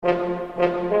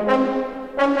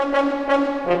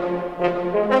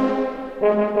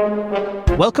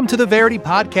Welcome to the Verity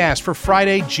Podcast for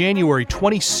Friday, January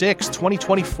 26,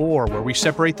 2024, where we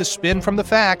separate the spin from the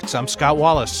facts. I'm Scott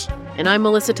Wallace. And I'm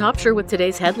Melissa Topshire with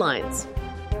today's headlines.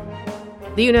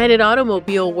 The United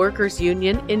Automobile Workers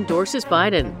Union endorses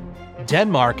Biden.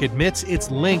 Denmark admits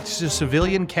it's linked to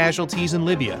civilian casualties in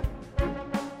Libya.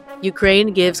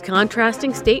 Ukraine gives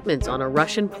contrasting statements on a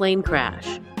Russian plane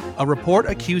crash. A report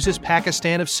accuses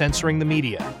Pakistan of censoring the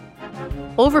media.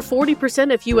 Over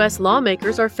 40% of U.S.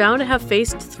 lawmakers are found to have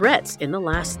faced threats in the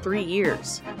last 3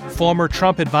 years. Former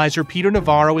Trump advisor Peter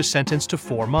Navarro is sentenced to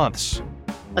 4 months.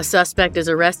 A suspect is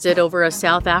arrested over a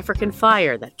South African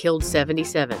fire that killed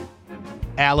 77.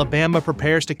 Alabama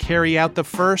prepares to carry out the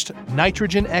first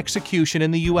nitrogen execution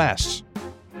in the U.S.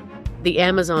 The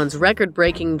Amazon's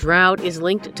record-breaking drought is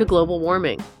linked to global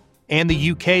warming. And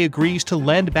the UK agrees to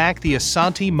lend back the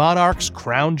Asante monarch's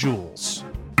crown jewels.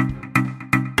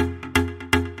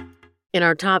 In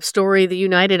our top story, the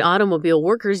United Automobile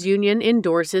Workers Union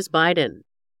endorses Biden.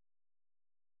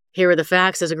 Here are the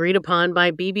facts as agreed upon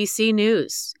by BBC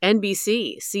News,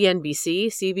 NBC, CNBC,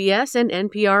 CBS, and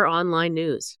NPR Online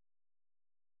News.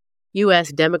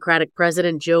 U.S. Democratic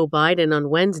President Joe Biden on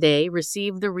Wednesday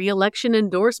received the re-election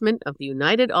endorsement of the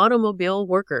United Automobile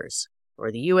Workers,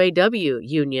 or the UAW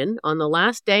union, on the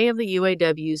last day of the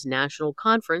UAW's national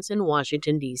conference in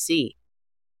Washington, D.C.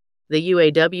 The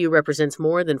UAW represents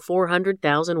more than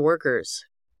 400,000 workers.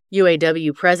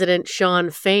 UAW President Shawn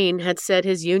Fain had said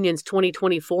his union's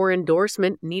 2024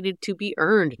 endorsement needed to be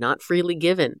earned, not freely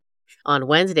given. On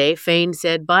Wednesday, Fain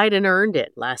said Biden earned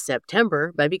it last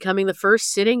September by becoming the first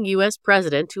sitting U.S.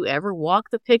 president to ever walk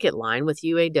the picket line with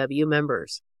UAW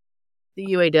members. The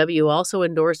UAW also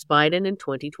endorsed Biden in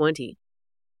 2020.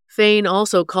 Fain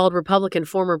also called Republican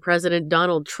former President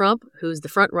Donald Trump, who's the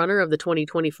frontrunner of the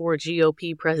 2024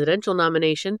 GOP presidential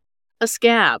nomination, a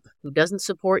scab who doesn't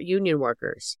support union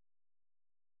workers.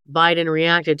 Biden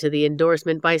reacted to the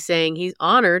endorsement by saying he's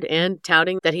honored and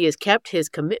touting that he has kept his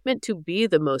commitment to be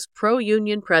the most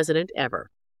pro-union president ever.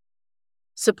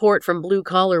 Support from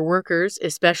blue-collar workers,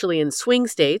 especially in swing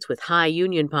states with high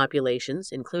union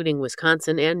populations, including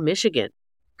Wisconsin and Michigan,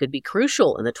 could be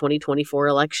crucial in the 2024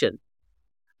 election.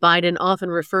 Biden often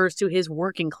refers to his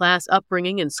working-class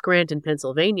upbringing in Scranton,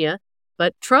 Pennsylvania,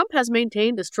 but Trump has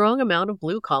maintained a strong amount of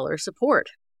blue-collar support.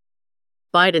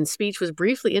 Biden's speech was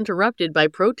briefly interrupted by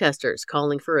protesters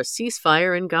calling for a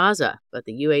ceasefire in Gaza, but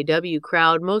the UAW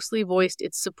crowd mostly voiced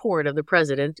its support of the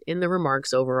president in the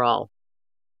remarks overall.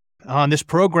 On this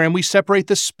program, we separate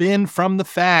the spin from the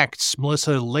facts.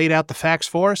 Melissa laid out the facts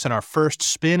for us, and our first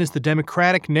spin is the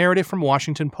Democratic narrative from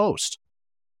Washington Post.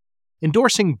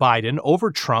 Endorsing Biden over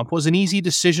Trump was an easy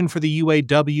decision for the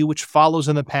UAW, which follows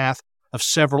in the path of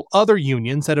several other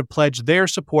unions that have pledged their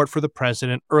support for the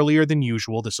president earlier than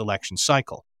usual this election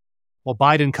cycle. While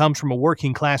Biden comes from a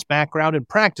working-class background and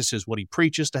practices what he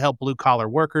preaches to help blue-collar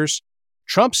workers,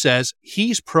 Trump says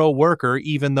he's pro-worker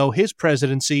even though his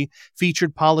presidency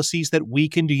featured policies that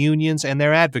weakened unions and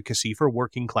their advocacy for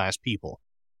working-class people.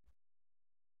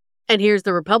 And here's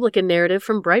the Republican narrative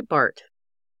from Breitbart.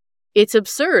 It's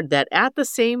absurd that at the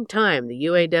same time the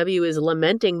UAW is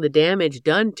lamenting the damage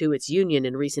done to its union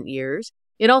in recent years,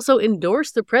 it also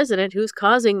endorsed the president who's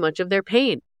causing much of their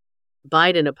pain.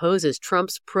 Biden opposes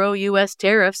Trump's pro-U.S.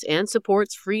 tariffs and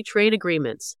supports free trade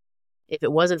agreements. If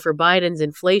it wasn't for Biden's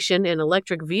inflation and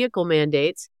electric vehicle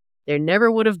mandates, there never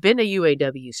would have been a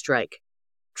UAW strike.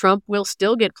 Trump will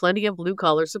still get plenty of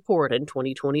blue-collar support in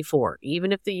 2024,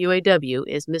 even if the UAW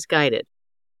is misguided.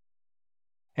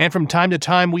 And from time to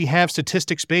time, we have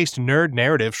statistics-based nerd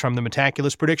narratives from the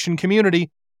Metaculus prediction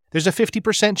community. There's a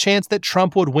 50% chance that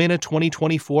Trump would win a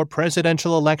 2024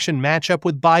 presidential election matchup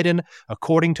with Biden,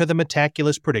 according to the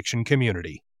Metaculus prediction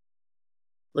community.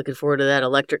 Looking forward to that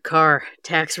electric car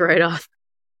tax write-off.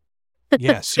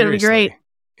 Yeah, it's going to be great.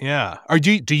 Yeah.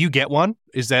 Do you get one?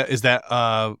 Is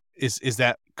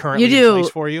that currently in place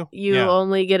for you? You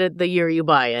only get it the year you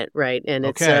buy it, right? And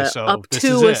it's up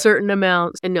to a certain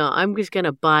amount. And no, I'm just going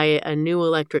to buy a new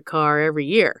electric car every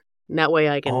year. And that way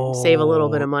I can save a little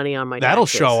bit of money on my taxes. That'll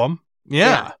show them.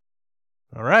 Yeah.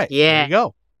 All right. Yeah. There you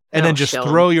go. And then just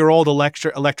throw your old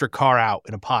electric car out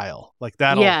in a pile. Like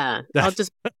that'll. Yeah. I'll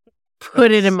just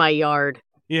put it in my yard.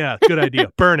 Yeah. Good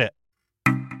idea. Burn it.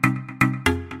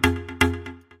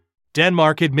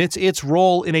 Denmark admits its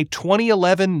role in a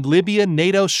 2011 Libya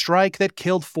NATO strike that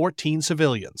killed 14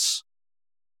 civilians.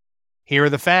 Here are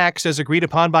the facts as agreed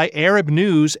upon by Arab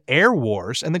News, Air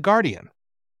Wars, and The Guardian.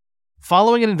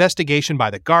 Following an investigation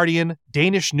by The Guardian,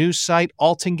 Danish news site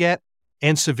Altinget,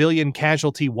 and civilian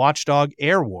casualty watchdog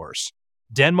Air Wars,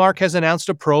 Denmark has announced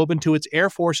a probe into its Air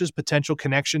Force's potential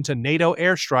connection to NATO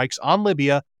airstrikes on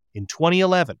Libya in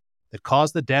 2011 that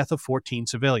caused the death of 14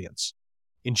 civilians.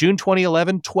 In June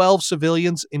 2011, 12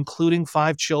 civilians, including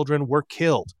 5 children, were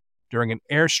killed during an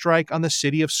airstrike on the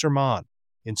city of Kerman.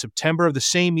 In September of the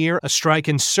same year, a strike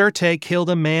in Sirte killed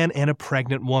a man and a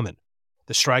pregnant woman.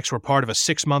 The strikes were part of a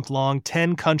 6-month-long,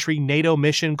 10-country NATO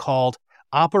mission called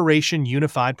Operation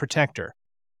Unified Protector.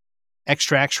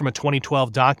 Extracts from a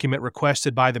 2012 document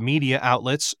requested by the media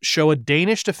outlets show a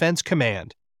Danish defense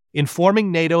command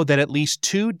informing NATO that at least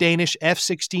 2 Danish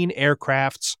F-16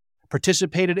 aircrafts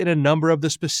participated in a number of the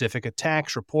specific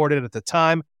attacks reported at the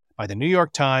time by the New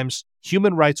York Times,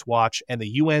 Human Rights Watch, and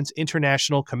the UN's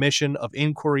International Commission of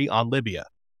Inquiry on Libya.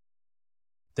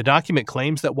 The document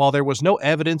claims that while there was no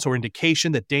evidence or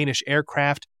indication that Danish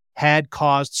aircraft had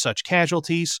caused such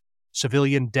casualties,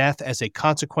 civilian death as a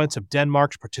consequence of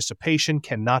Denmark's participation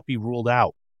cannot be ruled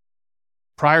out.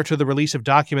 Prior to the release of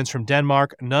documents from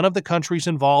Denmark, none of the countries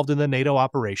involved in the NATO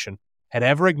operation had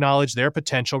ever acknowledged their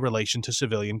potential relation to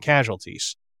civilian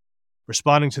casualties.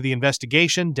 Responding to the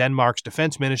investigation, Denmark's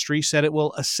defense ministry said it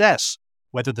will assess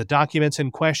whether the documents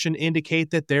in question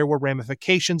indicate that there were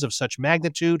ramifications of such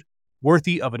magnitude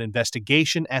worthy of an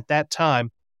investigation at that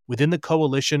time within the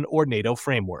coalition or NATO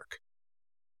framework.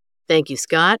 Thank you,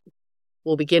 Scott.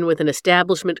 We'll begin with an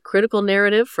establishment critical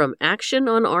narrative from Action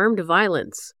on Armed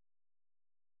Violence.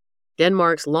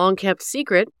 Denmark's long-kept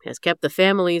secret has kept the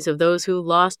families of those who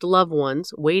lost loved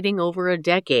ones waiting over a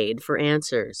decade for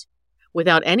answers.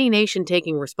 Without any nation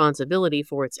taking responsibility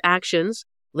for its actions,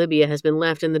 Libya has been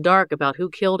left in the dark about who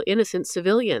killed innocent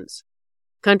civilians.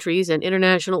 Countries and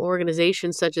international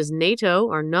organizations such as NATO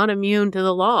are not immune to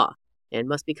the law and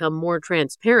must become more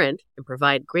transparent and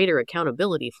provide greater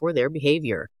accountability for their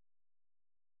behavior.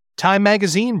 Time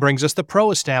magazine brings us the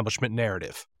pro-establishment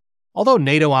narrative. Although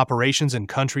NATO operations in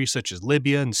countries such as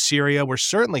Libya and Syria were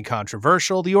certainly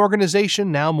controversial, the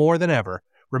organization, now more than ever,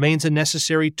 remains a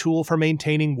necessary tool for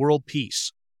maintaining world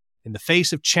peace. In the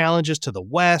face of challenges to the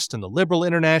West and the liberal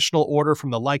international order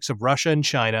from the likes of Russia and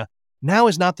China, now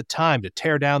is not the time to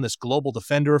tear down this global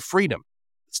defender of freedom.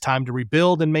 It's time to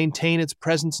rebuild and maintain its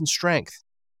presence and strength.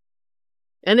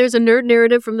 And there's a nerd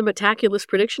narrative from the Metaculus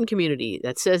prediction community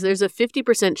that says there's a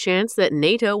 50% chance that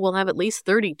NATO will have at least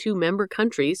 32 member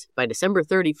countries by December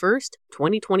 31st,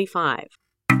 2025.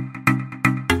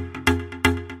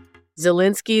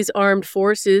 Zelensky's armed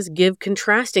forces give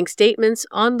contrasting statements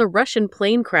on the Russian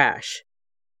plane crash.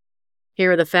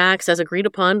 Here are the facts as agreed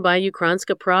upon by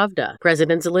Ukrainska Pravda,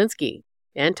 President Zelensky,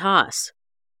 and TASS.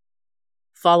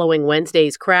 Following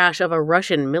Wednesday's crash of a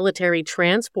Russian military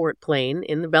transport plane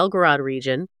in the Belgorod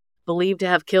region, believed to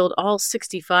have killed all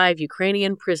 65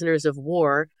 Ukrainian prisoners of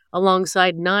war,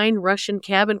 alongside 9 Russian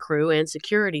cabin crew and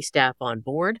security staff on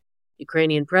board,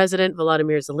 Ukrainian President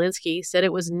Volodymyr Zelensky said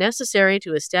it was necessary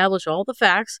to establish all the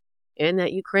facts and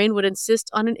that Ukraine would insist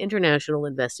on an international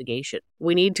investigation.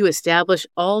 "We need to establish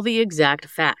all the exact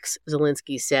facts,"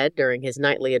 Zelensky said during his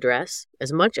nightly address,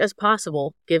 "as much as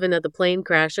possible, given that the plane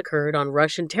crash occurred on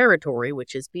Russian territory,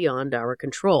 which is beyond our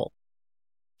control."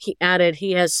 He added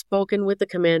he has spoken with the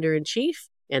Commander-in-Chief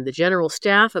and the General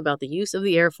Staff about the use of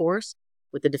the Air Force,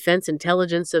 with the Defense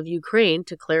Intelligence of Ukraine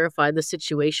to clarify the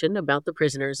situation about the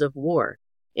prisoners of war,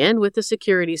 and with the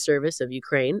Security Service of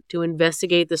Ukraine to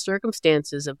investigate the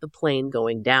circumstances of the plane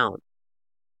going down.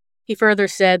 He further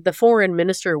said the foreign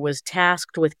minister was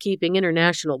tasked with keeping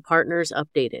international partners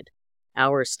updated.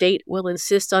 "Our state will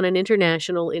insist on an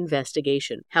international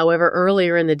investigation." However,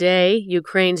 earlier in the day,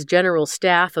 Ukraine's General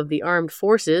Staff of the Armed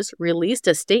Forces released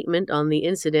a statement on the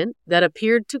incident that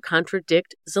appeared to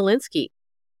contradict Zelensky.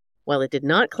 While it did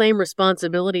not claim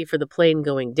responsibility for the plane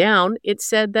going down, it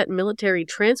said that military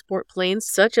transport planes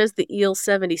such as the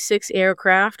Il-76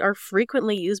 aircraft are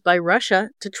frequently used by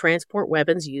Russia to transport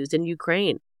weapons used in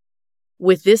Ukraine.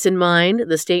 With this in mind,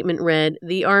 the statement read,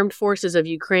 "The armed forces of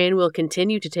Ukraine will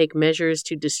continue to take measures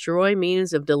to destroy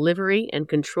means of delivery and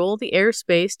control the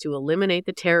airspace to eliminate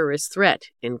the terrorist threat,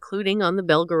 including on the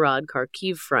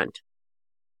Belgorod-Kharkiv front."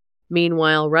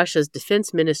 Meanwhile, Russia's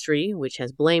defense ministry, which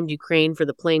has blamed Ukraine for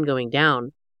the plane going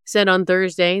down, said on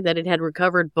Thursday that it had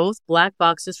recovered both black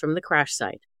boxes from the crash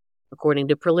site. According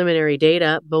to preliminary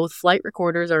data, both flight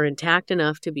recorders are intact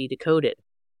enough to be decoded.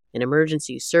 An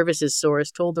emergency services source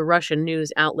told the Russian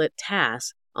news outlet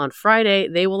TASS on Friday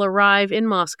they will arrive in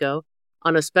Moscow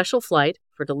on a special flight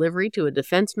for delivery to a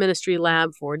defense ministry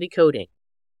lab for decoding.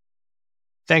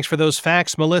 Thanks for those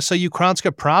facts, Melissa.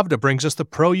 Ukrainska Pravda brings us the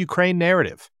pro-Ukraine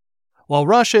narrative. While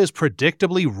Russia is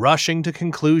predictably rushing to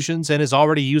conclusions and is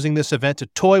already using this event to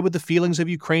toy with the feelings of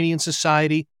Ukrainian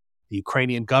society, the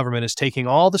Ukrainian government is taking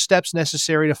all the steps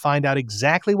necessary to find out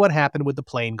exactly what happened with the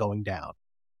plane going down.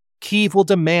 Kyiv will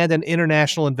demand an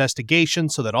international investigation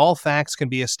so that all facts can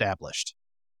be established.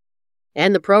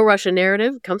 And the pro-Russian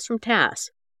narrative comes from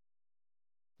TASS.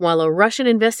 While a Russian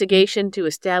investigation to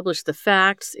establish the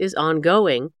facts is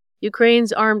ongoing,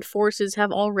 Ukraine's armed forces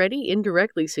have already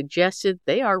indirectly suggested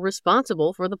they are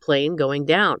responsible for the plane going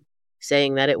down,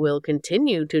 saying that it will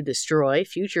continue to destroy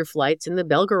future flights in the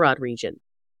Belgorod region.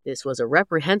 This was a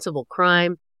reprehensible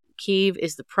crime. Kyiv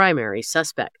is the primary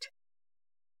suspect.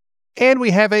 And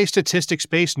we have a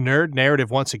statistics-based nerd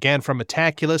narrative once again from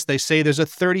Metaculus. They say there's a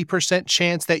 30%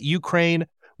 chance that Ukraine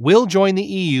will join the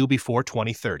EU before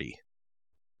 2030.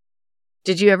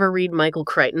 Did you ever read Michael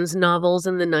Crichton's novels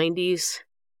in the 90s?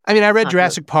 I mean, I read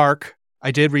Jurassic Park.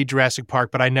 I did read Jurassic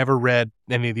Park, but I never read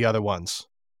any of the other ones.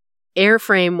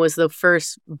 Airframe was the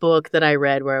first book that I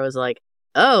read where I was like,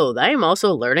 oh, I am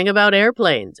also learning about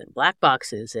airplanes and black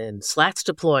boxes and slats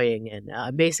deploying.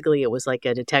 And basically it was like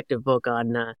a detective book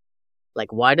on,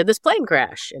 why did this plane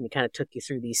crash? And it kind of took you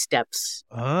through these steps.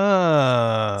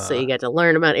 So you got to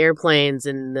learn about airplanes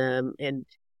and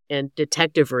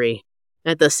detectivery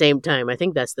at the same time. I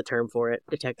think that's the term for it,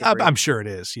 detectivery. I'm sure it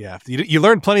is, yeah. You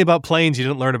learned plenty about planes. You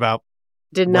didn't learn about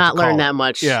Did not learn that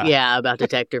much, about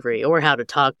detectivery or how to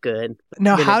talk good.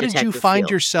 Now, how did you find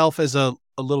yourself as a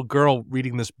little girl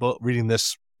reading this book, reading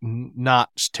this not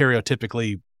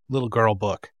stereotypically little girl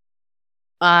book?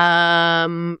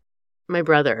 My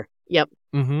brother. Yep.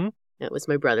 Mm-hmm. That was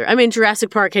my brother. I mean, Jurassic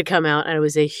Park had come out, and I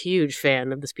was a huge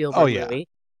fan of the Spielberg movie.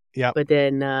 Yeah. But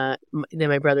then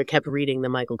my brother kept reading the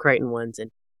Michael Crichton ones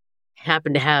and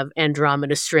happened to have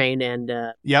Andromeda Strain and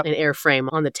an Airframe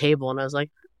on the table, and I was like,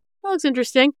 that looks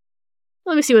interesting.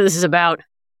 Let me see what this is about.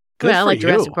 Good I like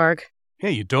Jurassic Park. Yeah,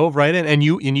 you dove right in, and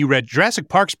you read Jurassic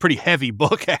Park's pretty heavy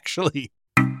book, actually.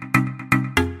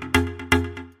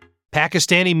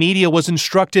 Pakistani media was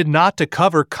instructed not to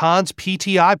cover Khan's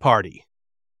PTI party.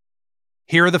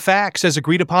 Here are the facts as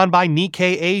agreed upon by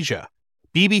Nikkei Asia,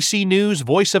 BBC News,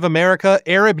 Voice of America,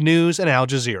 Arab News, and Al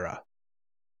Jazeera.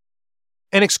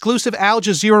 An exclusive Al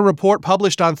Jazeera report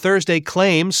published on Thursday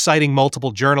claims, citing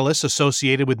multiple journalists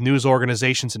associated with news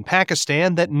organizations in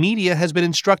Pakistan, that media has been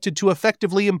instructed to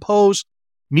effectively impose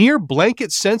near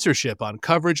blanket censorship on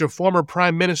coverage of former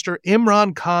Prime Minister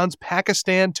Imran Khan's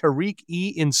Pakistan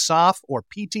Tehreek-e-Insaf, or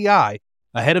PTI,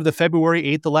 ahead of the February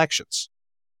 8th elections.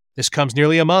 This comes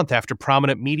nearly a month after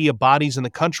prominent media bodies in the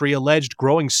country alleged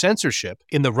growing censorship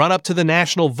in the run-up to the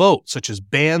national vote, such as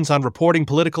bans on reporting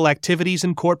political activities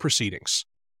and court proceedings.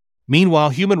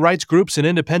 Meanwhile, human rights groups and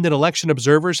independent election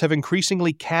observers have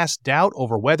increasingly cast doubt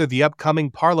over whether the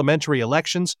upcoming parliamentary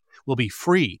elections will be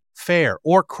free, fair,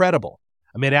 or credible,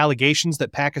 amid allegations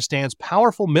that Pakistan's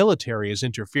powerful military has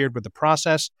interfered with the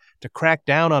process to crack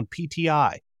down on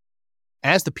PTI.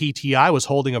 As the PTI was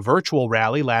holding a virtual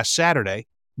rally last Saturday,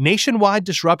 nationwide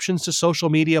disruptions to social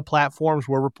media platforms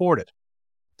were reported.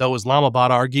 Though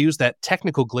Islamabad argues that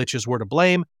technical glitches were to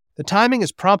blame, the timing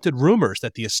has prompted rumors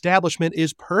that the establishment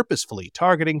is purposefully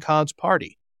targeting Khan's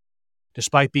party.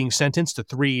 Despite being sentenced to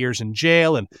 3 years in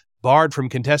jail and barred from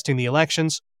contesting the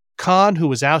elections, Khan, who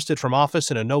was ousted from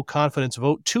office in a no-confidence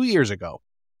vote 2 years ago,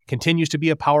 continues to be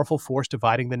a powerful force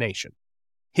dividing the nation.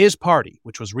 His party,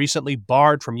 which was recently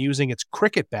barred from using its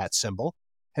cricket bat symbol,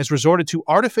 has resorted to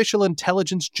artificial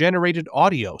intelligence-generated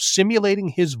audio simulating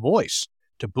his voice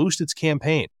to boost its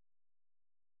campaign.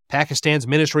 Pakistan's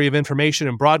Ministry of Information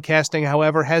and Broadcasting,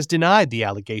 however, has denied the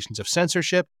allegations of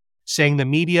censorship, saying the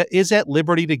media is at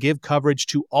liberty to give coverage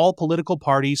to all political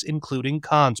parties, including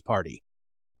Khan's party.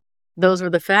 Those were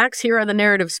the facts. Here are the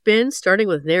narrative spins, starting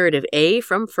with narrative A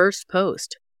from First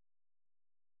Post.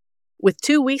 With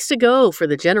 2 weeks to go for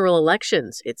the general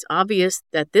elections, it's obvious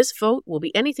that this vote will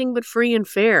be anything but free and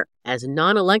fair, as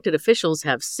non-elected officials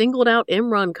have singled out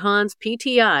Imran Khan's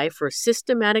PTI for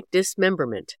systematic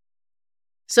dismemberment.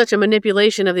 Such a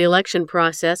manipulation of the election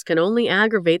process can only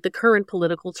aggravate the current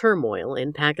political turmoil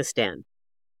in Pakistan.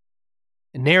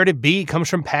 Narrative B comes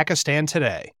from Pakistan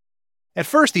Today. At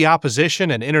first, the opposition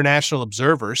and international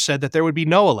observers said that there would be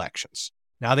no elections.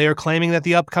 Now they are claiming that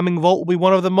the upcoming vote will be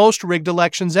one of the most rigged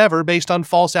elections ever based on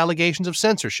false allegations of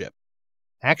censorship.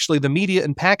 Actually, the media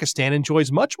in Pakistan enjoys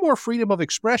much more freedom of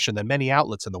expression than many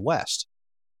outlets in the West.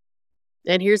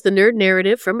 And here's the nerd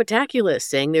narrative from Metaculus,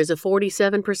 saying there's a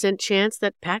 47% chance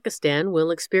that Pakistan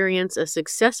will experience a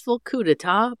successful coup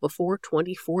d'etat before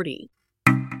 2040.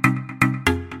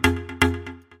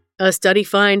 A study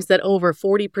finds that over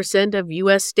 40% of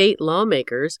U.S. state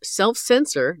lawmakers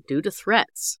self-censor due to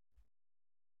threats.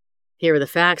 Here are the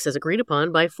facts as agreed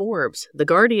upon by Forbes, The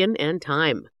Guardian, and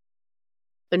Time.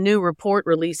 A new report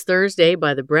released Thursday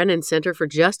by the Brennan Center for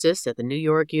Justice at the New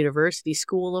York University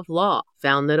School of Law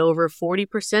found that over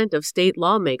 40% of state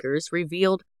lawmakers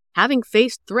revealed having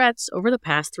faced threats over the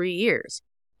past 3 years,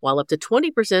 while up to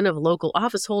 20% of local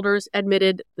office holders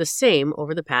admitted the same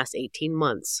over the past 18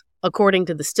 months. According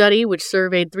to the study, which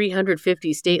surveyed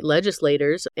 350 state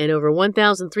legislators and over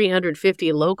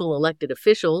 1,350 local elected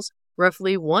officials,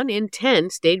 roughly 1 in 10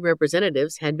 state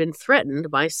representatives had been threatened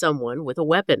by someone with a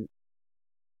weapon.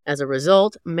 As a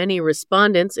result, many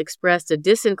respondents expressed a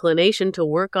disinclination to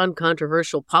work on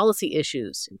controversial policy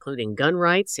issues, including gun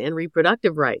rights and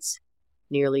reproductive rights.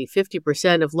 Nearly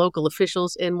 50% of local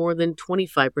officials and more than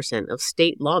 25% of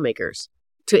state lawmakers.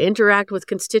 To interact with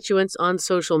constituents on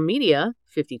social media,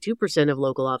 52% of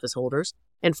local office holders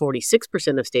and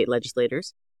 46% of state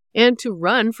legislators, and to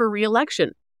run for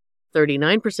re-election,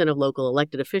 39% of local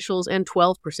elected officials and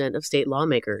 12% of state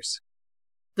lawmakers.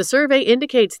 The survey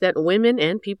indicates that women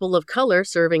and people of color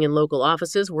serving in local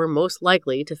offices were most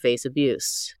likely to face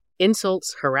abuse.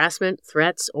 Insults, harassment,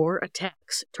 threats, or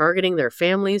attacks targeting their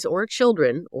families or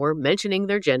children or mentioning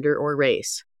their gender or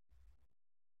race.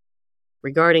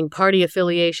 Regarding party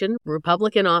affiliation,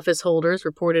 Republican office holders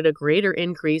reported a greater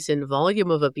increase in volume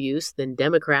of abuse than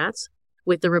Democrats,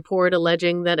 with the report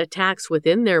alleging that attacks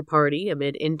within their party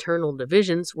amid internal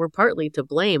divisions were partly to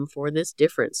blame for this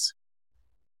difference.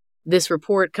 This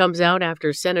report comes out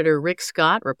after Senator Rick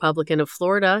Scott, Republican of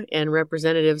Florida, and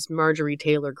Representatives Marjorie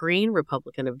Taylor Greene,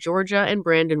 Republican of Georgia, and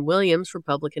Brandon Williams,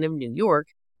 Republican of New York,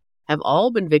 have all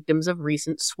been victims of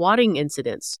recent swatting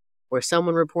incidents, where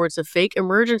someone reports a fake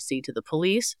emergency to the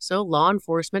police, so law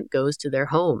enforcement goes to their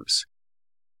homes.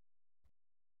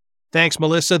 Thanks,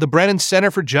 Melissa. The Brennan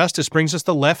Center for Justice brings us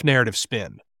the left narrative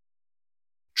spin.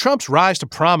 Trump's rise to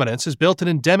prominence has built an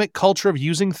endemic culture of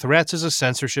using threats as a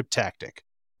censorship tactic.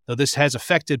 Though this has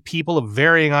affected people of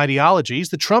varying ideologies,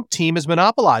 the Trump team has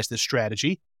monopolized this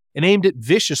strategy and aimed it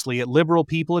viciously at liberal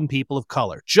people and people of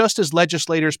color. Just as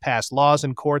legislators pass laws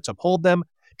and courts uphold them,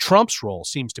 Trump's role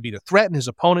seems to be to threaten his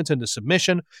opponents into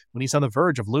submission when he's on the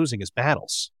verge of losing his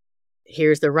battles.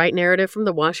 Here's the right narrative from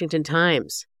the Washington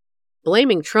Times.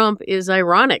 Blaming Trump is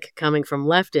ironic, coming from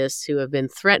leftists who have been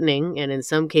threatening and in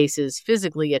some cases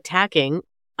physically attacking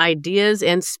ideas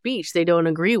and speech they don't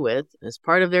agree with as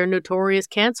part of their notorious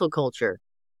cancel culture.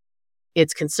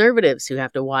 It's conservatives who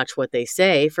have to watch what they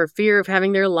say for fear of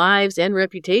having their lives and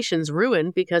reputations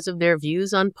ruined because of their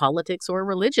views on politics or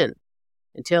religion.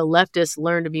 Until leftists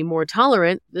learn to be more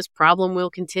tolerant, this problem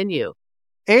will continue.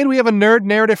 And we have a nerd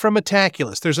narrative from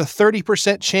Metaculus. There's a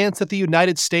 30% chance that the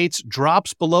United States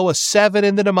drops below a 7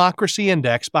 in the democracy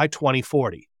index by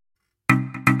 2040.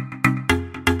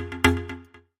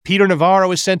 Peter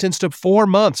Navarro is sentenced to 4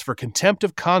 months for contempt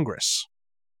of Congress.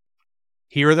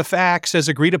 Here are the facts as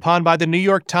agreed upon by the New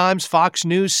York Times, Fox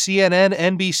News, CNN,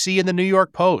 NBC, and the New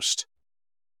York Post.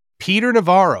 Peter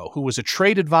Navarro, who was a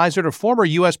trade advisor to former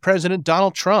U.S. President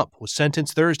Donald Trump, was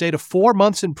sentenced Thursday to 4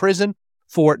 months in prison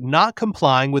for not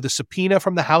complying with a subpoena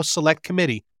from the House Select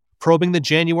Committee probing the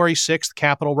January 6th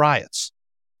Capitol riots.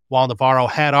 While Navarro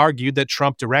had argued that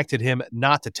Trump directed him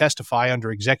not to testify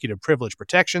under executive privilege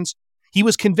protections, he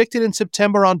was convicted in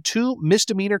September on 2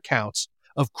 misdemeanor counts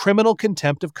of criminal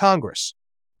contempt of Congress.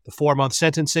 The 4-month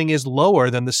sentencing is lower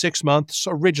than the 6 months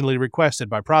originally requested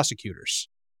by prosecutors.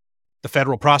 The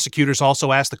federal prosecutors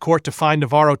also asked the court to fine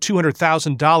Navarro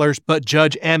 $200,000, but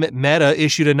Judge Amit Mehta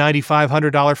issued a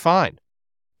 $9,500 fine.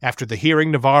 After the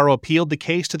hearing, Navarro appealed the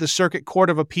case to the Circuit Court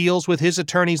of Appeals with his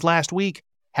attorneys last week,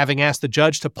 having asked the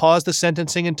judge to pause the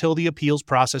sentencing until the appeals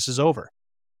process is over.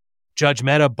 Judge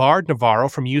Mehta barred Navarro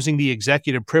from using the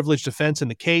executive privilege defense in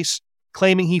the case,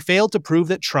 claiming he failed to prove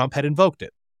that Trump had invoked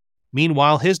it.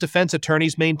 Meanwhile, his defense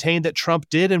attorneys maintained that Trump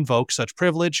did invoke such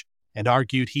privilege and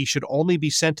argued he should only be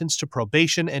sentenced to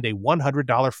probation and a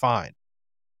 $100 fine.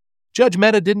 Judge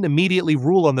Mehta didn't immediately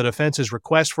rule on the defense's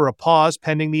request for a pause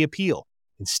pending the appeal.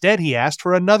 Instead, he asked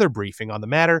for another briefing on the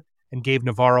matter and gave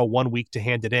Navarro 1 week to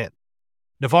hand it in.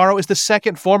 Navarro is the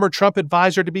second former Trump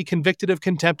advisor to be convicted of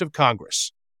contempt of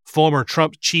Congress. Former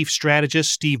Trump chief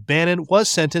strategist Steve Bannon was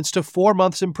sentenced to 4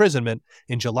 months imprisonment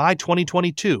in July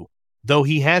 2022, though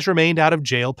he has remained out of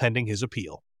jail pending his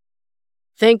appeal.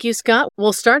 Thank you, Scott.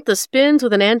 We'll start the spins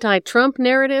with an anti-Trump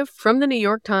narrative from the New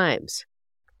York Times.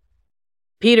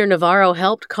 Peter Navarro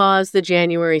helped cause the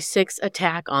January 6th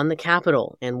attack on the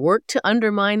Capitol and worked to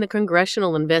undermine the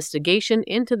congressional investigation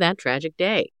into that tragic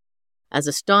day. As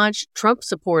a staunch Trump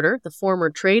supporter, the former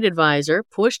trade advisor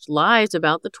pushed lies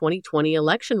about the 2020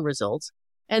 election results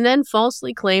and then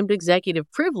falsely claimed executive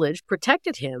privilege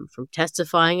protected him from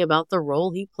testifying about the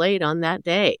role he played on that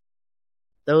day.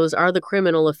 Those are the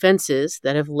criminal offenses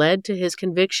that have led to his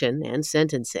conviction and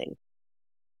sentencing.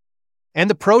 And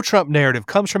the pro-Trump narrative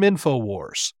comes from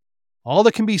InfoWars. All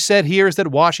that can be said here is that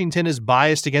Washington is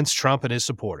biased against Trump and his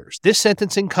supporters. This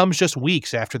sentencing comes just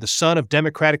weeks after the son of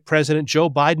Democratic President Joe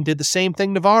Biden did the same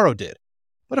thing Navarro did.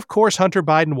 But of course, Hunter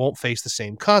Biden won't face the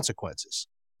same consequences.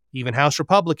 Even House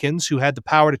Republicans, who had the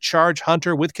power to charge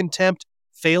Hunter with contempt,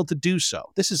 failed to do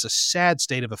so. This is a sad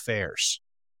state of affairs.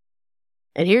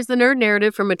 And here's the nerd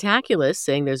narrative from Metaculus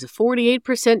saying there's a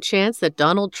 48% chance that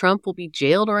Donald Trump will be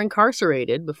jailed or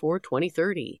incarcerated before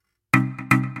 2030.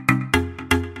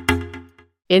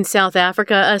 In South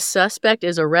Africa, a suspect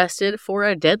is arrested for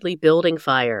a deadly building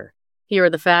fire. Here are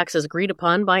the facts as agreed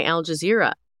upon by Al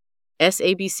Jazeera,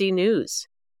 SABC News,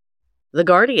 The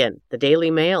Guardian, The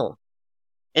Daily Mail,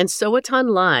 and Sowetan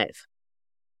Live.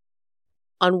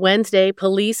 On Wednesday,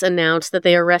 police announced that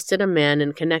they arrested a man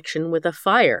in connection with a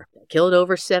fire that killed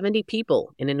over 70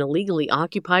 people in an illegally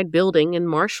occupied building in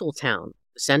Marshalltown,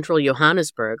 central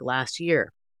Johannesburg, last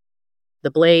year.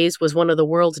 The blaze was one of the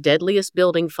world's deadliest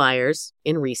building fires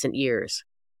in recent years.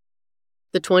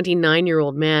 The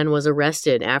 29-year-old man was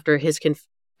arrested after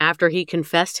he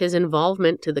confessed his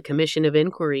involvement to the Commission of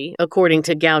Inquiry, according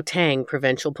to Gauteng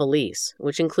Provincial Police,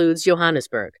 which includes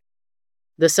Johannesburg.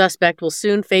 The suspect will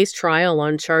soon face trial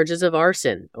on charges of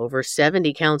arson, over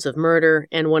 70 counts of murder,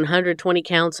 and 120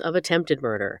 counts of attempted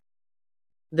murder.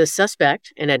 The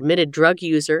suspect, an admitted drug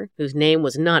user whose name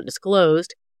was not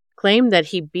disclosed, claimed that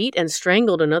he beat and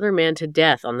strangled another man to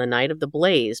death on the night of the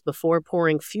blaze before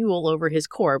pouring fuel over his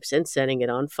corpse and setting it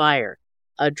on fire.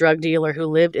 A drug dealer who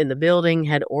lived in the building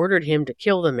had ordered him to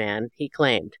kill the man, he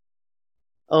claimed.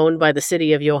 Owned by the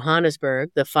city of Johannesburg,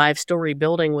 the 5-story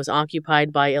building was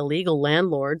occupied by illegal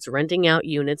landlords renting out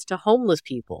units to homeless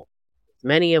people,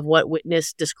 many of what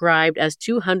witnesses described as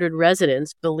 200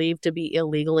 residents believed to be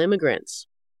illegal immigrants.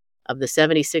 Of the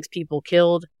 76 people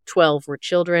killed, 12 were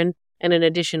children, and an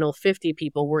additional 50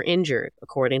 people were injured,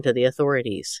 according to the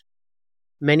authorities.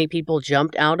 Many people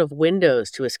jumped out of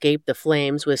windows to escape the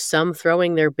flames, with some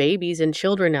throwing their babies and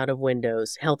children out of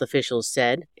windows, health officials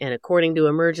said, and according to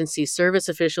emergency service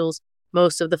officials,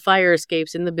 most of the fire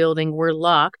escapes in the building were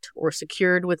locked or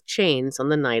secured with chains on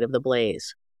the night of the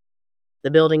blaze.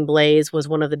 The building blaze was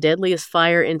one of the deadliest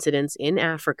fire incidents in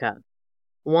Africa.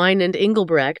 Wynand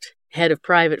Engelbrecht, head of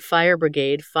Private Fire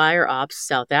Brigade Fire Ops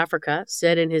South Africa,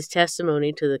 said in his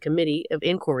testimony to the Committee of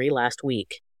Inquiry last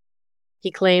week. He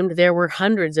claimed there were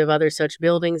hundreds of other such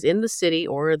buildings in the city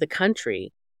or the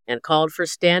country and called for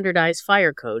standardized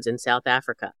fire codes in South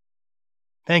Africa.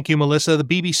 Thank you, Melissa. The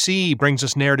BBC brings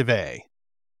us Narrative A.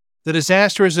 The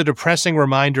disaster is a depressing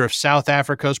reminder of South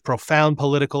Africa's profound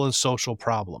political and social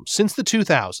problems. Since the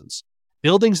 2000s,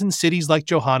 buildings in cities like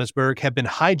Johannesburg have been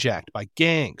hijacked by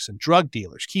gangs and drug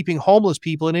dealers, keeping homeless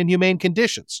people in inhumane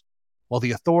conditions, while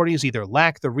the authorities either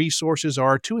lack the resources or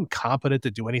are too incompetent to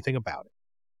do anything about it.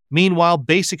 Meanwhile,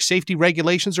 basic safety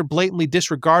regulations are blatantly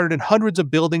disregarded in hundreds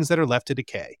of buildings that are left to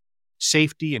decay.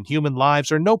 Safety and human lives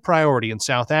are no priority in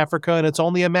South Africa, and it's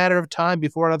only a matter of time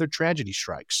before another tragedy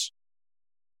strikes.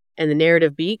 And the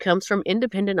Narrative B comes from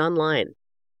Independent Online.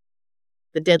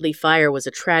 The deadly fire was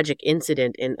a tragic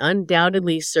incident and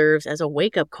undoubtedly serves as a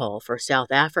wake-up call for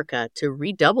South Africa to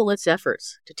redouble its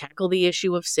efforts to tackle the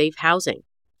issue of safe housing,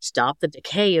 stop the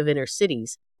decay of inner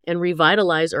cities, and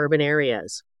revitalize urban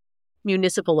areas.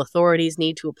 Municipal authorities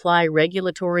need to apply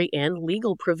regulatory and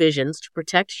legal provisions to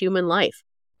protect human life,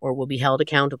 or will be held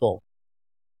accountable.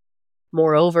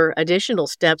 Moreover, additional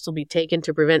steps will be taken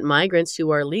to prevent migrants who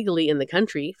are legally in the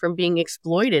country from being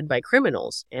exploited by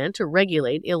criminals and to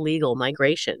regulate illegal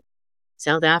migration.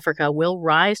 South Africa will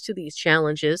rise to these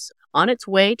challenges on its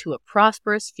way to a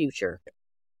prosperous future.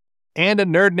 And a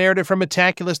nerd narrative from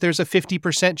Metaculus, there's a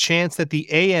 50% chance that the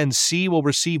ANC will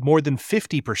receive more than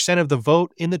 50% of the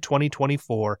vote in the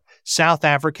 2024 South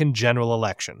African general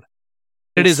election.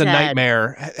 It is a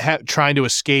nightmare trying to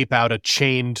escape out a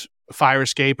chained fire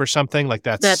escape or something like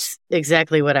that. That's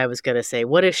exactly what I was going to say.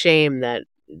 What a shame that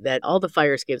all the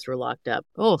fire escapes were locked up.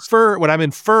 What I'm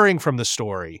inferring from the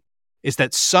story is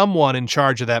that someone in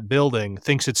charge of that building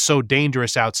thinks it's so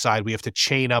dangerous outside we have to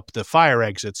chain up the fire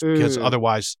exits because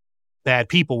otherwise bad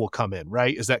people will come in,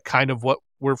 right? Is that kind of what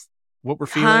we're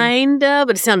feeling? Kinda,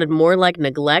 but it sounded more like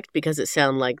neglect because it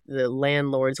sounded like the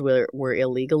landlords were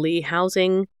illegally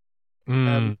housing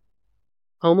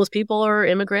homeless people or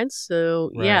immigrants.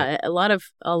 So right. Yeah, a lot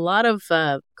of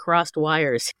crossed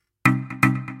wires.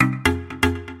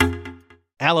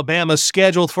 Alabama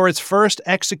scheduled for its first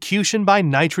execution by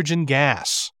nitrogen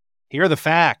gas. Here are the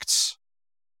facts.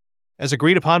 As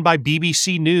agreed upon by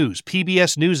BBC News,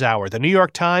 PBS NewsHour, The New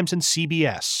York Times, and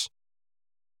CBS.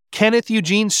 Kenneth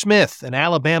Eugene Smith, an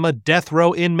Alabama death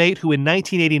row inmate who in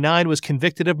 1989 was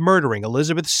convicted of murdering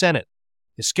Elizabeth Sennett,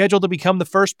 is scheduled to become the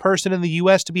first person in the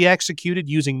U.S. to be executed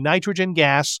using nitrogen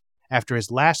gas after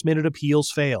his last-minute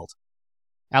appeals failed.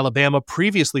 Alabama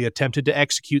previously attempted to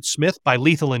execute Smith by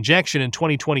lethal injection in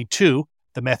 2022,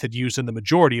 the method used in the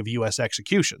majority of U.S.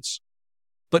 executions,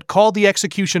 but called the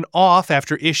execution off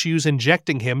after issues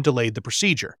injecting him delayed the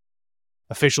procedure.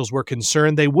 Officials were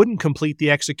concerned they wouldn't complete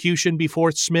the execution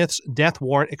before Smith's death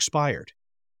warrant expired.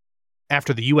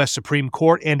 After the U.S. Supreme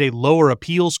Court and a lower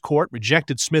appeals court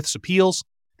rejected Smith's appeals,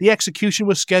 the execution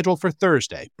was scheduled for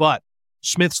Thursday, but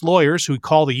Smith's lawyers, who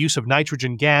call the use of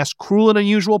nitrogen gas cruel and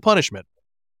unusual punishment,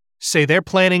 say they're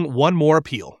planning one more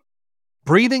appeal.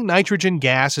 Breathing nitrogen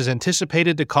gas is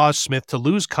anticipated to cause Smith to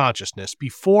lose consciousness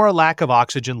before a lack of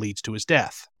oxygen leads to his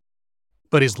death.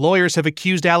 But his lawyers have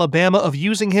accused Alabama of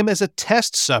using him as a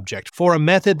test subject for a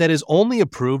method that is only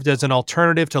approved as an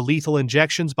alternative to lethal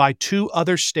injections by two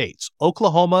other states,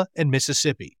 Oklahoma and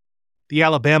Mississippi. The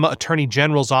Alabama Attorney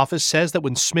General's office says that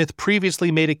when Smith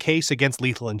previously made a case against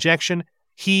lethal injection,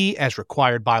 he, as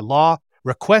required by law,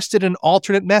 requested an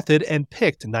alternate method and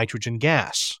picked nitrogen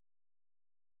gas.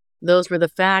 Those were the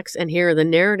facts, and here are the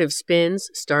narrative spins,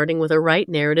 starting with a right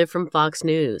narrative from Fox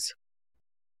News.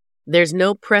 There's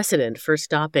no precedent for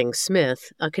stopping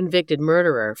Smith, a convicted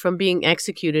murderer, from being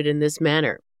executed in this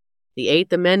manner. The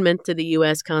Eighth Amendment to the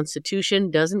U.S. Constitution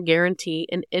doesn't guarantee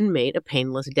an inmate a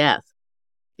painless death.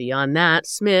 Beyond that,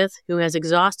 Smith, who has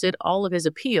exhausted all of his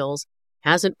appeals,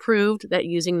 hasn't proved that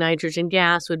using nitrogen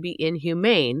gas would be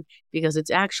inhumane because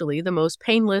it's actually the most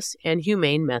painless and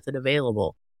humane method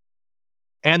available.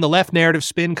 And the left narrative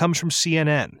spin comes from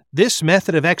CNN. This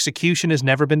method of execution has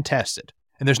never been tested,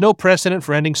 and there's no precedent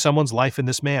for ending someone's life in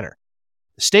this manner.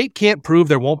 The state can't prove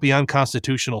there won't be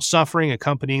unconstitutional suffering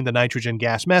accompanying the nitrogen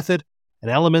gas method, and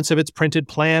elements of its printed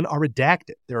plan are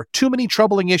redacted. There are too many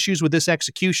troubling issues with this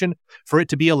execution for it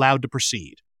to be allowed to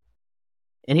proceed.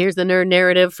 And here's the nerd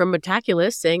narrative from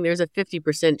Metaculus saying there's a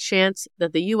 50% chance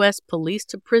that the U.S.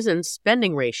 police-to-prison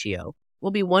spending ratio will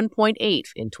be 1.8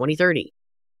 in 2030.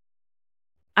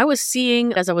 I was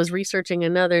seeing, as I was researching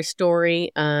another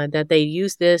story, that they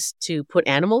use this to put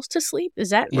animals to sleep.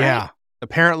 Is that right? Yeah.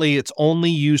 Apparently, it's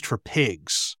only used for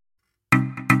pigs.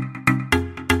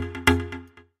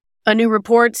 A new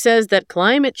report says that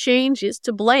climate change is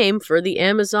to blame for the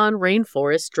Amazon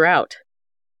rainforest drought.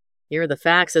 Here are the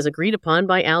facts as agreed upon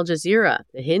by Al Jazeera,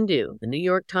 The Hindu, The New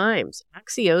York Times,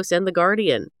 Axios, and The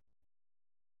Guardian.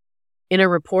 In a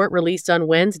report released on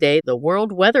Wednesday, the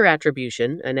World Weather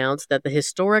Attribution announced that the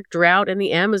historic drought in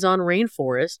the Amazon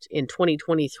rainforest in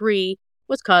 2023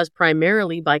 was caused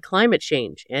primarily by climate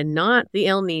change and not the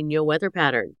El Niño weather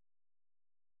pattern.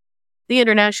 The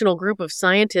international group of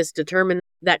scientists determined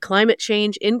that climate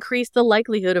change increased the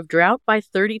likelihood of drought by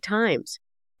 30 times.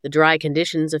 The dry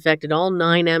conditions affected all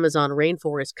 9 Amazon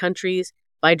rainforest countries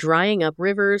by drying up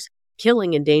rivers,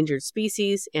 killing endangered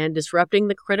species, and disrupting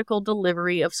the critical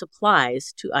delivery of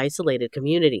supplies to isolated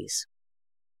communities.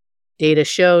 Data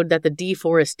showed that the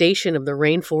deforestation of the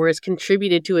rainforest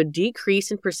contributed to a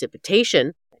decrease in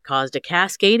precipitation that caused a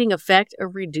cascading effect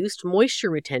of reduced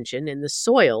moisture retention in the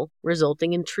soil,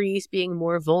 resulting in trees being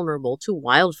more vulnerable to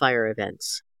wildfire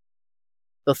events.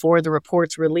 Before the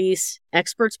report's release,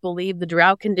 experts believed the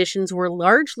drought conditions were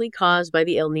largely caused by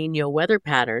the El Niño weather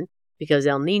pattern because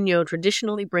El Niño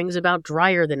traditionally brings about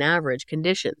drier than average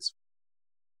conditions.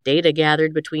 Data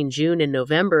gathered between June and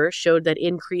November showed that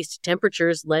increased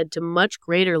temperatures led to much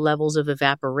greater levels of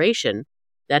evaporation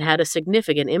that had a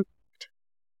significant impact.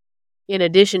 In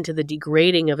addition to the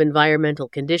degrading of environmental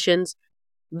conditions,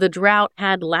 the drought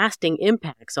had lasting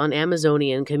impacts on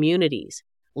Amazonian communities,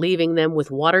 leaving them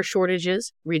with water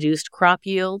shortages, reduced crop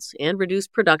yields, and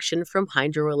reduced production from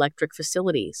hydroelectric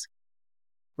facilities.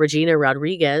 Regina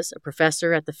Rodriguez, a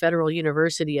professor at the Federal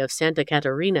University of Santa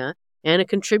Catarina and a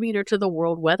contributor to the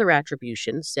World Weather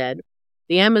Attribution, said,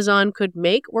 "The Amazon could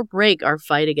make or break our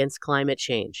fight against climate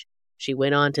change." She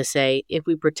went on to say, "If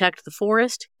we protect the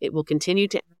forest, it will continue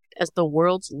to act as the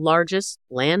world's largest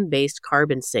land-based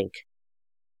carbon sink."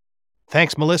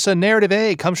 Thanks, Melissa. Narrative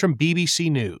A comes from BBC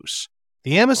News.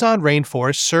 The Amazon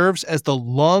rainforest serves as the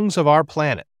lungs of our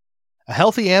planet. A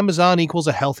healthy Amazon equals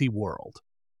a healthy world.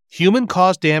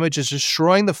 Human-caused damage is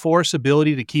destroying the forest's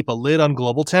ability to keep a lid on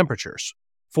global temperatures.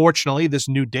 Fortunately, this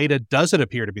new data doesn't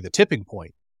appear to be the tipping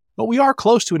point, but we are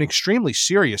close to an extremely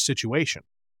serious situation.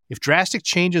 If drastic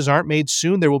changes aren't made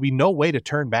soon, there will be no way to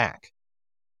turn back.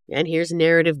 And here's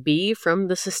narrative B from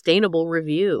the Sustainable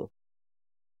Review.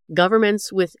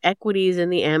 Governments with equities in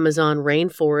the Amazon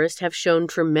rainforest have shown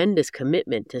tremendous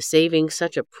commitment to saving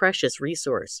such a precious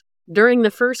resource. During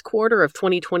the first quarter of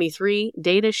 2023,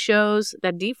 data shows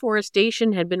that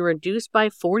deforestation had been reduced by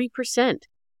 40%.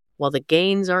 While the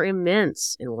gains are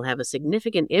immense and will have a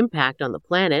significant impact on the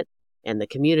planet and the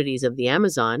communities of the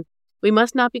Amazon, we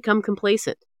must not become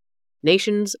complacent.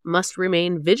 Nations must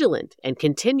remain vigilant and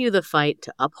continue the fight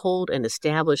to uphold and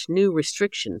establish new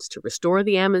restrictions to restore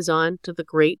the Amazon to the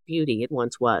great beauty it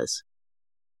once was.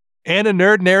 And a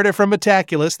nerd narrative from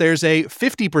Metaculus, there's a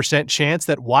 50% chance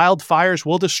that wildfires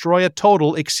will destroy a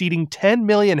total exceeding 10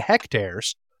 million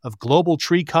hectares of global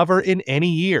tree cover in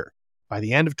any year by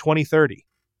the end of 2030.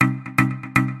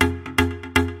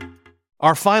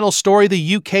 Our final story,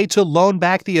 the UK to loan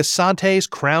back the Asante's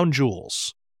crown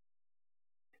jewels.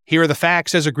 Here are the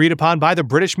facts as agreed upon by the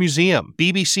British Museum,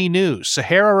 BBC News,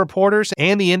 Sahara Reporters,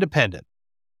 and The Independent.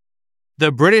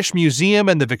 The British Museum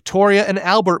and the Victoria and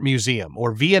Albert Museum,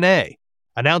 or V&A,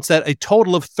 announced that a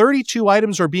total of 32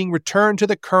 items are being returned to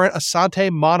the current Asante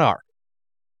monarch.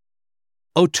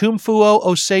 Otumfuo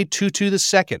Osei Tutu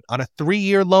II on a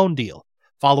 3-year loan deal,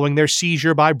 following their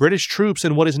seizure by British troops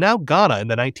in what is now Ghana in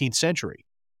the 19th century.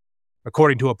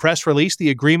 According to a press release, the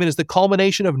agreement is the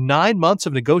culmination of 9 months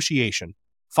of negotiation,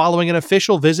 following an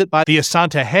official visit by the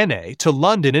Asante Hene to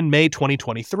London in May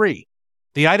 2023.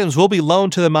 The items will be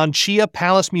loaned to the Manchia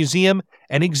Palace Museum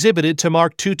and exhibited to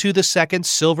mark Tutu II's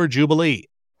Silver Jubilee,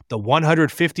 the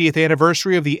 150th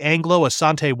anniversary of the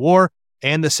Anglo-Asante War,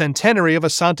 and the centenary of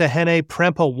Asante Hene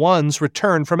Prempeh I's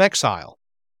return from exile.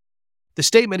 The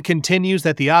statement continues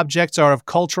that the objects are of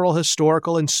cultural,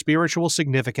 historical, and spiritual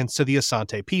significance to the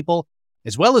Asante people,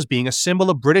 as well as being a symbol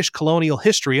of British colonial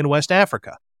history in West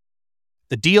Africa.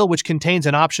 The deal, which contains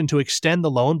an option to extend the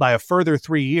loan by a further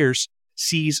 3 years,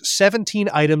 sees 17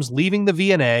 items leaving the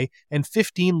V&A and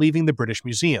 15 leaving the British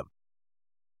Museum.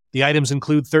 The items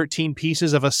include 13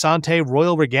 pieces of Asante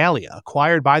royal regalia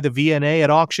acquired by the V&A at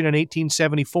auction in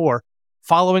 1874,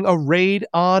 following a raid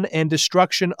on and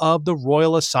destruction of the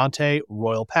Royal Asante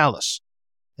Royal Palace,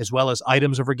 as well as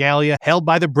items of regalia held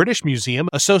by the British Museum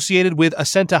associated with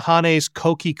Asante Hane's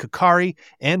Koki Kakari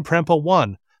and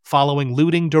Prempeh I, following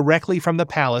looting directly from the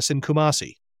palace in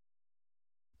Kumasi.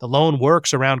 The loan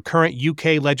works around current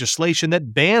UK legislation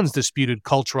that bans disputed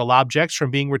cultural objects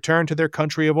from being returned to their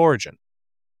country of origin.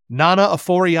 Nana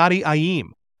Aforiati Ayim,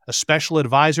 a special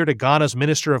advisor to Ghana's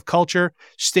Minister of Culture,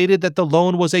 stated that the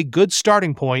loan was a good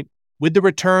starting point with the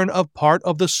return of part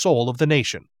of the soul of the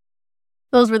nation.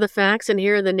 Those were the facts, and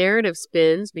here are the narrative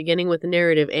spins, beginning with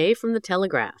narrative A from the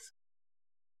Telegraph.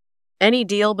 Any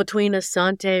deal between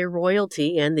Asante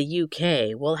royalty and the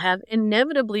UK will have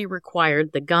inevitably required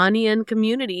the Ghanaian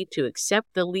community to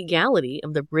accept the legality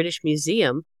of the British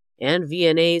Museum and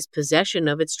V&A's possession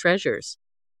of its treasures.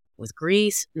 With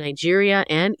Greece, Nigeria,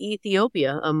 and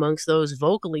Ethiopia amongst those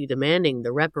vocally demanding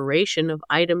the reparation of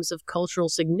items of cultural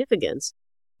significance,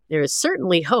 there is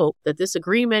certainly hope that this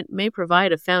agreement may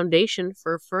provide a foundation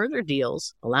for further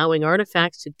deals, allowing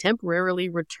artifacts to temporarily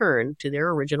return to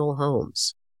their original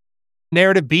homes.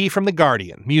 Narrative B from The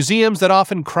Guardian. Museums that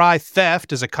often cry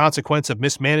theft as a consequence of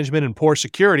mismanagement and poor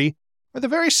security are the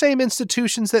very same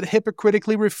institutions that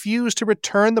hypocritically refuse to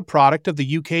return the product of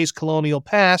the UK's colonial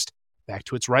past back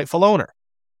to its rightful owner.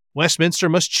 Westminster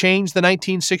must change the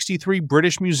 1963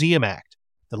 British Museum Act,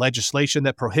 the legislation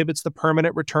that prohibits the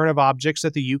permanent return of objects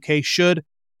that the UK should,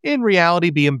 in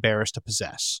reality, be embarrassed to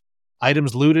possess.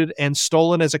 Items looted and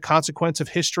stolen as a consequence of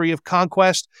history of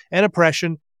conquest and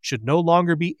oppression should no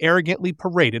longer be arrogantly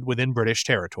paraded within British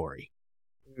territory.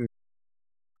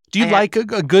 Do you like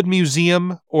a good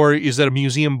museum, or is that a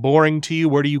museum boring to you?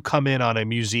 Where do you come in on a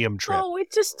museum trip? Oh,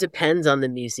 it just depends on the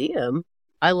museum.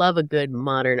 I love a good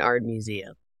modern art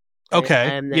museum.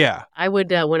 Okay, yeah. I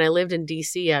would, when I lived in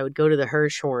D.C., I would go to the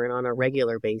Hirshhorn on a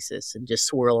regular basis and just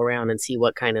swirl around and see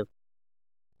what kind of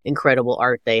incredible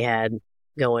art they had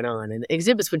going on. And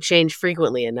exhibits would change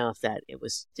frequently enough that it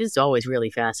was just always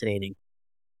really fascinating.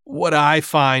 What I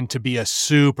find to be a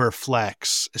super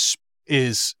flex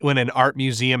is when an art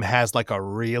museum has like a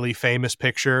really famous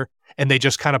picture and they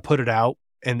just kind of put it out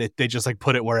and they just like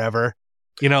put it wherever.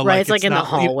 You know, right, it's in the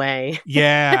hallway.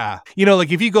 Yeah. You know,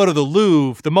 like if you go to the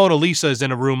Louvre, the Mona Lisa is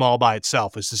in a room all by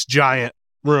itself. It's this giant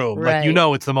room. Right. Like, you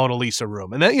know, it's the Mona Lisa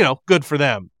room. And then, you know, good for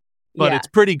them. But It's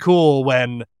pretty cool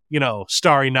when, you know,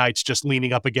 Starry Night's just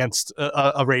leaning up against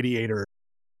a radiator.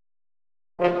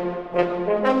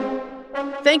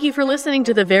 Thank you for listening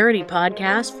to the Verity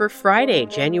Podcast for Friday,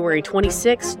 January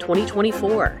 26,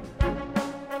 2024.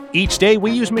 Each day,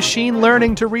 we use machine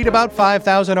learning to read about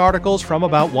 5,000 articles from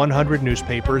about 100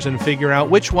 newspapers and figure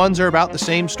out which ones are about the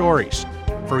same stories.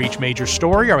 For each major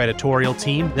story, our editorial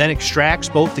team then extracts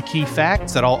both the key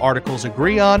facts that all articles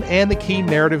agree on and the key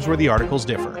narratives where the articles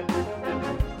differ.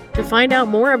 To find out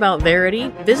more about Verity,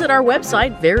 visit our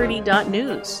website,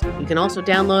 verity.news. You can also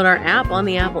download our app on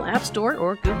the Apple App Store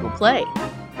or Google Play.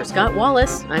 For Scott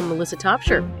Wallace, I'm Melissa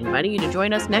Topshire, inviting you to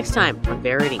join us next time on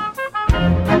Verity.